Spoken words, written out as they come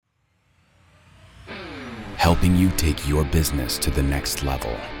helping you take your business to the next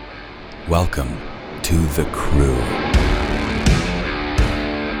level. Welcome to The Crew.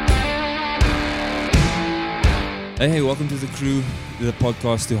 Hey, welcome to The Crew, the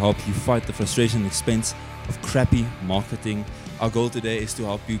podcast to help you fight the frustration and expense of crappy marketing. Our goal today is to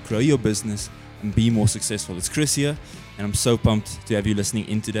help you grow your business and be more successful. It's Chris here, and I'm so pumped to have you listening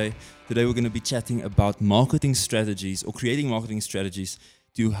in today. Today we're going to be chatting about marketing strategies or creating marketing strategies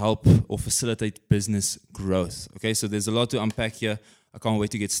to help or facilitate business growth. Okay, so there's a lot to unpack here. I can't wait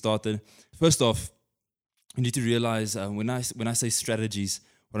to get started. First off, you need to realize when I say strategies,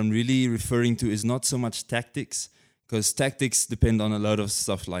 what I'm really referring to is not so much tactics, because tactics depend on a lot of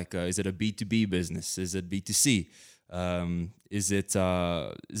stuff like is it a B2B business? Is it B2C? Is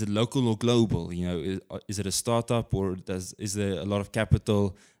it local or global? You know, is it a startup or is there a lot of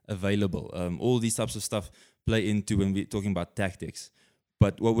capital available? All these types of stuff play into when we're talking about tactics.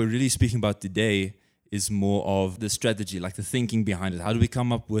 But what we're really speaking about today is more of the strategy, like the thinking behind it. How do we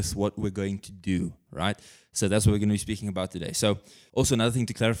come up with what we're going to do, right? So that's what we're going to be speaking about today. So also another thing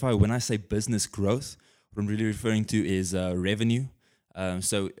to clarify, when I say business growth, what I'm really referring to is revenue.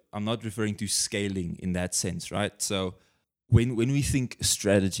 So I'm not referring to scaling in that sense, right? So when we think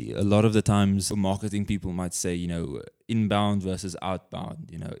strategy, a lot of the times marketing people might say, you know, inbound versus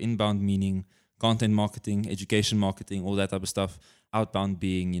outbound. You know, inbound meaning content marketing, education marketing, all that type of stuff. Outbound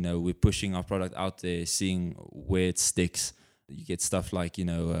being, you know, we're pushing our product out there, seeing where it sticks. You get stuff like, you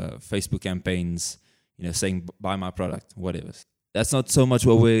know, Facebook campaigns, you know, saying buy my product, whatever. That's not so much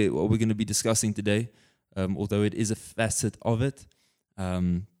what we're going to be discussing today, although it is a facet of it.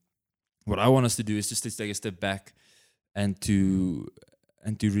 What I want us to do is just to take a step back and to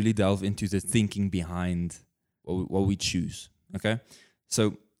really delve into the thinking behind what we choose. Okay,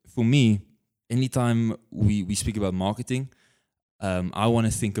 so for me, anytime we speak about marketing, I want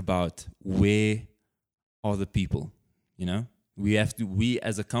to think about where are the people. You know, we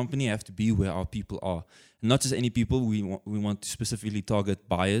as a company have to be where our people are, and not just any people. We want to specifically target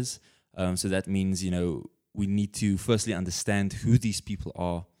buyers. So that means, you know, we need to firstly understand who these people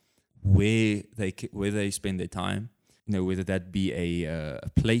are, where they spend their time. You know, whether that be a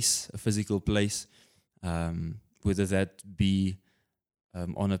place, a physical place, whether that be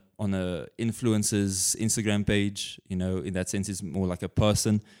on a influencer's Instagram page. You know, in that sense, it's more like a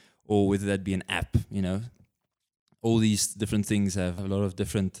person, or whether that be an app. You know, all these different things have a lot of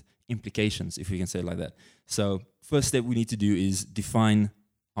different implications, if we can say it like that. So first step we need to do is define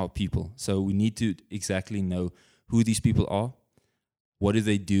our people. So we need to exactly know who these people are, what do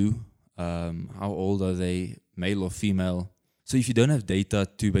they do, how old are they, male or female. So if you don't have data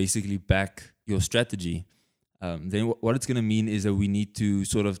to basically back your strategy, then what it's going to mean is that we need to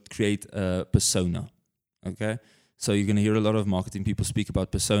sort of create a persona. Okay, so you're going to hear a lot of marketing people speak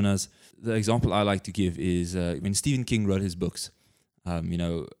about personas. The example I like to give is when Stephen King wrote his books. You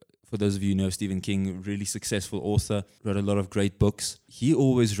know, for those of you who know Stephen King, really successful author, wrote a lot of great books. He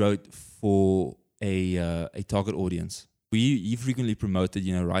always wrote for a target audience. He frequently promoted,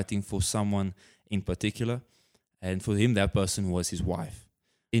 you know, writing for someone in particular, and for him, that person was his wife.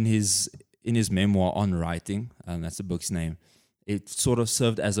 In his memoir on writing, that's the book's name. It sort of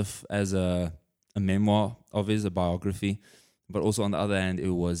served as a memoir of his, a biography, but also on the other hand, it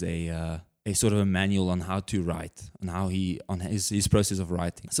was a sort of a manual on how to write, on his process of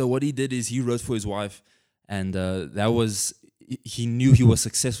writing. So what he did is he wrote for his wife, and he knew he was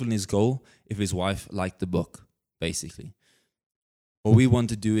successful in his goal if his wife liked the book, basically. What we want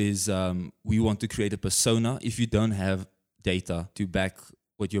to do is we want to create a persona. If you don't have data to back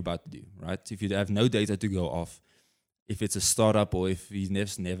what you're about to do, right? If you have no data to go off, if it's a startup or if he's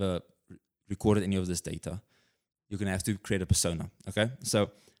never recorded any of this data, you're going to have to create a persona, okay?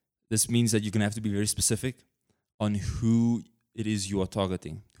 So this means that you're going to have to be very specific on who it is you are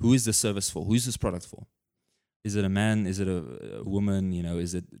targeting. Who is the service for? Who is this product for? Is it a man? Is it a woman? You know,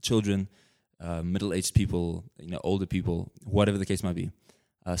 is it children, middle-aged people, you know, older people, whatever the case might be.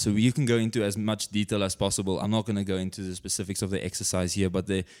 So you can go into as much detail as possible. I'm not going to go into the specifics of the exercise here, but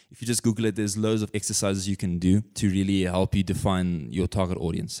if you just Google it, there's loads of exercises you can do to really help you define your target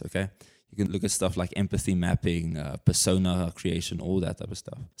audience, okay? You can look at stuff like empathy mapping, persona creation, all that type of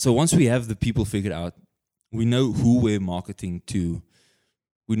stuff. So once we have the people figured out, we know who we're marketing to,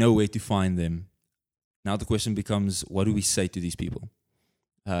 we know where to find them. Now the question becomes, what do we say to these people?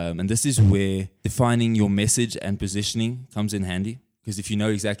 And this is where defining your message and positioning comes in handy. Because if you know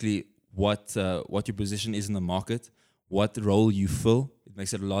exactly what your position is in the market, what role you fill, it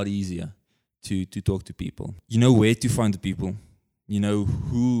makes it a lot easier to talk to people. You know where to find the people. You know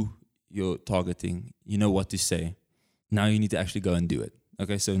who you're targeting. You know what to say. Now you need to actually go and do it.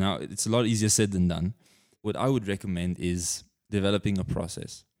 Okay, so now it's a lot easier said than done. what I would recommend is developing a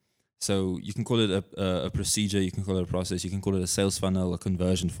process. So you can call it a procedure, you can call it a process, you can call it a sales funnel, a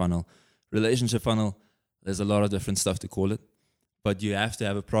conversion funnel, relationship funnel. There's a lot of different stuff to call it. But you have to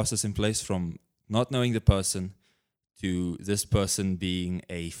have a process in place from not knowing the person to this person being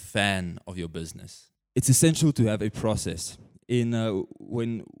a fan of your business. It's essential to have a process. When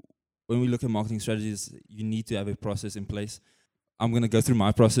we look at marketing strategies, you need to have a process in place. I'm going to go through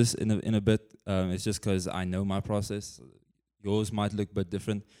my process in a bit. It's just because I know my process. Yours might look a bit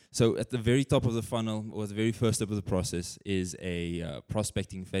different. So at the very top of the funnel, or the very first step of the process, is a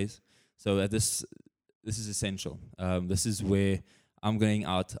prospecting phase. So this is essential. This is where I'm going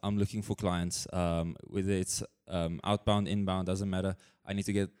out. I'm looking for clients. Whether it's outbound, inbound, doesn't matter. I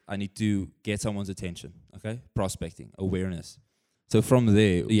need to get someone's attention. Okay, prospecting, awareness. So from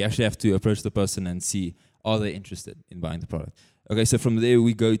there, you actually have to approach the person and see, are they interested in buying the product? Okay, so from there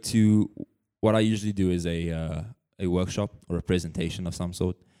we go to what I usually do is a workshop or a presentation of some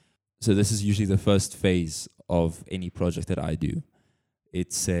sort. So this is usually the first phase of any project that I do.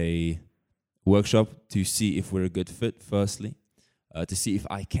 It's a workshop to see if we're a good fit, firstly, to see if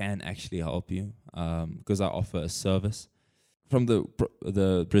I can actually help you, because I offer a service. From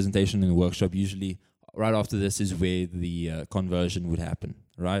the presentation and the workshop, usually right after this is where the conversion would happen,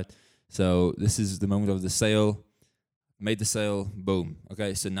 right? So this is the moment of the sale, made the sale, boom.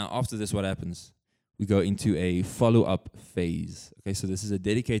 Okay, so now after this, what happens? We go into a follow-up phase. Okay, so this is a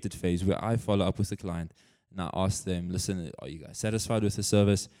dedicated phase where I follow up with the client and I ask them, listen, are you guys satisfied with the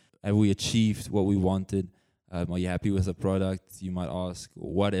service? Have we achieved what we wanted? Are you happy with the product? You might ask,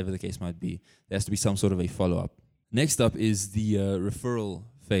 or whatever the case might be. There has to be some sort of a follow-up. Next up is the referral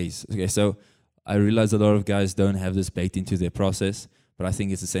phase. Okay, so I realize a lot of guys don't have this baked into their process, but I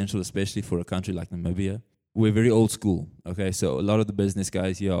think it's essential, especially for a country like Namibia. We're very old school, okay? So a lot of the business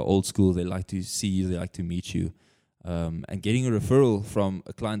guys here are old school. They like to see you. They like to meet you. And getting a referral from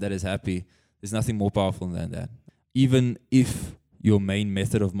a client that is happy, there's nothing more powerful than that. Even if your main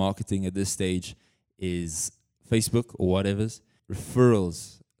method of marketing at this stage is Facebook or whatever's,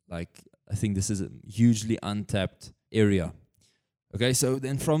 referrals, like, I think this is a hugely untapped area. Okay, so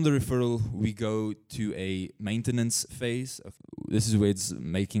then from the referral, we go to a maintenance phase. This is where it's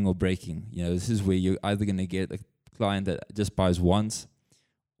making or breaking. You know, this is where you're either going to get a client that just buys once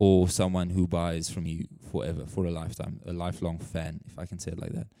or someone who buys from you forever, for a lifetime, a lifelong fan, if I can say it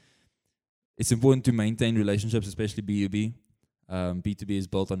like that. It's important to maintain relationships, especially B2B. B2B is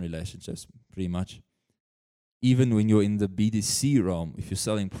built on relationships, pretty much. Even when you're in the B2C realm, if you're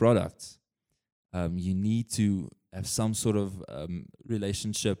selling products, you need to have some sort of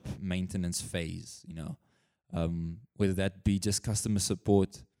relationship maintenance phase, you know, whether that be just customer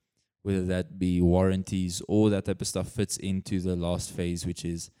support, whether that be warranties, all that type of stuff fits into the last phase, which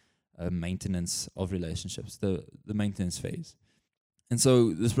is maintenance of relationships, the maintenance phase. And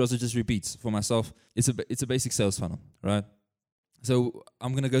so this process just repeats. For myself, it's a basic sales funnel, right? So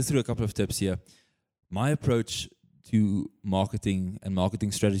I'm going to go through a couple of tips here. My approach to marketing and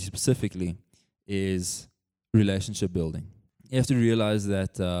marketing strategy specifically is relationship building. You have to realize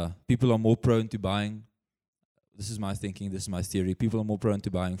that people are more prone to buying. This is my thinking, this is my theory. People are more prone to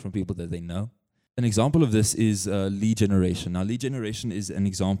buying from people that they know. An example of this is lead generation. Now, lead generation is an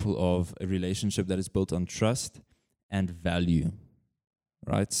example of a relationship that is built on trust and value,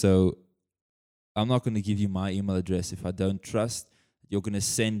 right? So I'm not going to give you my email address if I don't trust you're going to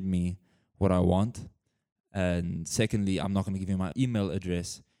send me what I want. And secondly, I'm not going to give you my email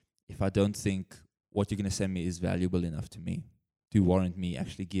address if I don't think what you're going to send me is valuable enough to me to warrant me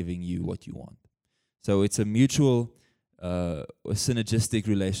actually giving you what you want. So it's a mutual, synergistic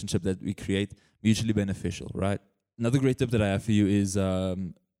relationship that we create, mutually beneficial, right? Another great tip that I have for you is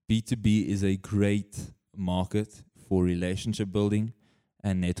B2B is a great market for relationship building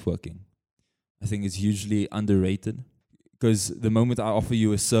and networking. I think it's hugely underrated because the moment I offer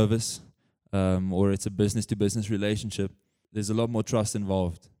you a service or it's a business-to-business relationship, there's a lot more trust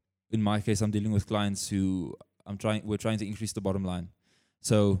involved. In my case, I'm dealing with clients who we're trying to increase the bottom line.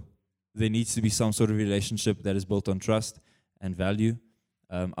 So there needs to be some sort of relationship that is built on trust and value.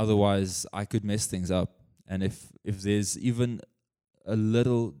 Otherwise, I could mess things up. And if there's even a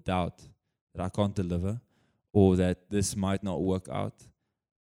little doubt that I can't deliver or that this might not work out,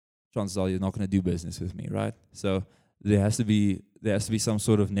 chances are you're not going to do business with me, right? So there has to be some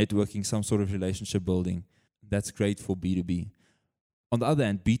sort of networking, some sort of relationship building. That's great for B2B. On the other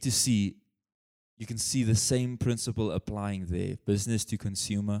hand, B2C, you can see the same principle applying there. Business to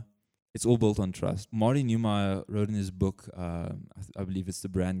consumer, it's all built on trust. Marty Neumeyer wrote in his book, I believe it's The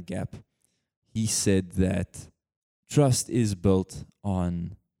Brand Gap. He said that trust is built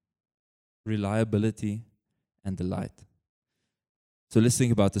on reliability, and delight. So let's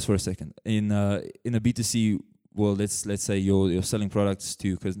think about this for a second. In a B2C world, let's say you're selling products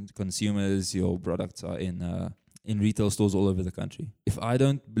to consumers. Your products are in retail stores all over the country. If I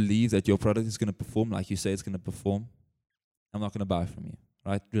don't believe that your product is going to perform like you say it's going to perform, I'm not going to buy from you,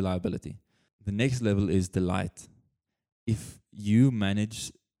 right? Reliability. The next level is delight. If you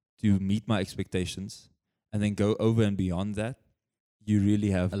manage to meet my expectations and then go over and beyond that, you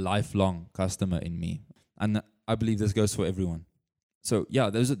really have a lifelong customer in me. And I believe this goes for everyone. So yeah,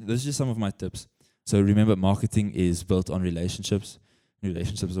 those are just some of my tips. So remember, marketing is built on relationships.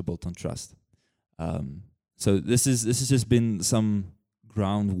 Relationships are built on trust. So this has just been some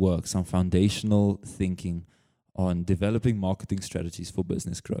groundwork, some foundational thinking on developing marketing strategies for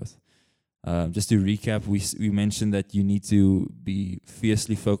business growth. Just to recap, we mentioned that you need to be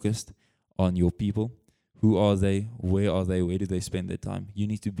fiercely focused on your people. Who are they? Where are they? Where do they spend their time? You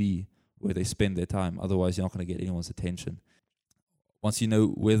need to be where they spend their time. Otherwise, you're not going to get anyone's attention. Once you know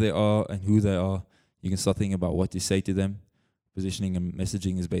where they are and who they are, you can start thinking about what you say to them. Positioning and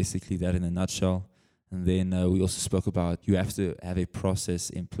messaging is basically that in a nutshell. And then we also spoke about you have to have a process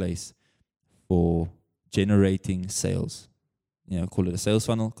in place for generating sales. Call it a sales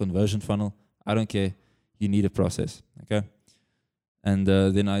funnel, conversion funnel. I don't care. You need a process, okay? And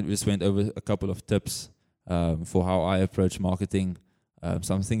then I just went over a couple of tips for how I approach marketing,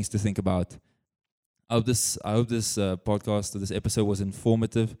 some things to think about. I hope this podcast or this episode was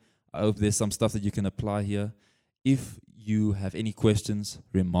informative. I hope there's some stuff that you can apply here. If you have any questions,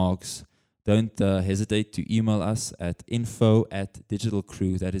 remarks, don't hesitate to email us at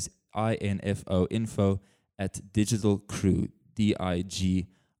info@digitalcrew. That is INFO, info@digitalcrew,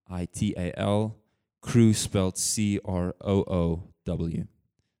 DIGITAL, crew spelled CROOW.com.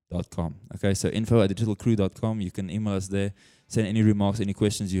 Okay, so info@digitalcrew.com. You can email us there. Send any remarks, any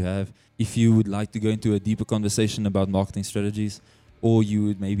questions you have. If you would like to go into a deeper conversation about marketing strategies, or you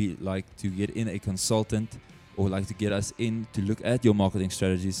would maybe like to get in a consultant or like to get us in to look at your marketing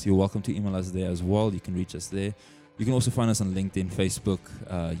strategies, you're welcome to email us there as well. You can reach us there. You can also find us on LinkedIn, Facebook,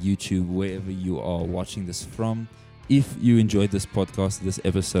 YouTube, wherever you are watching this from. If you enjoyed this podcast, this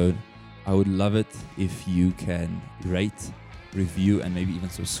episode, I would love it if you can rate, review, and maybe even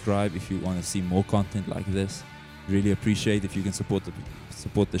subscribe if you want to see more content like this. Really appreciate if you can support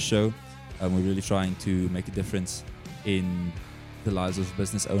the show. We're really trying to make a difference in the lives of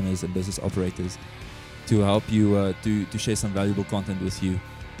business owners and business operators to help you to share some valuable content with you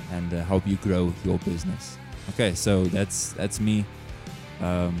and help you grow your business. Okay, so that's me.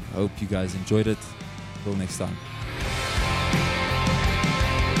 I hope you guys enjoyed it. Until next time.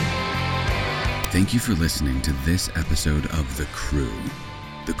 Thank you for listening to this episode of The Crew.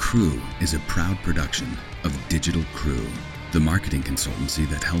 The Crew is a proud production of Digital Crew, the marketing consultancy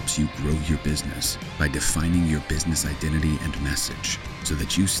that helps you grow your business by defining your business identity and message so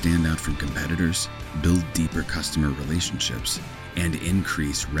that you stand out from competitors, build deeper customer relationships, and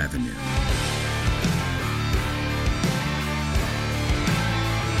increase revenue.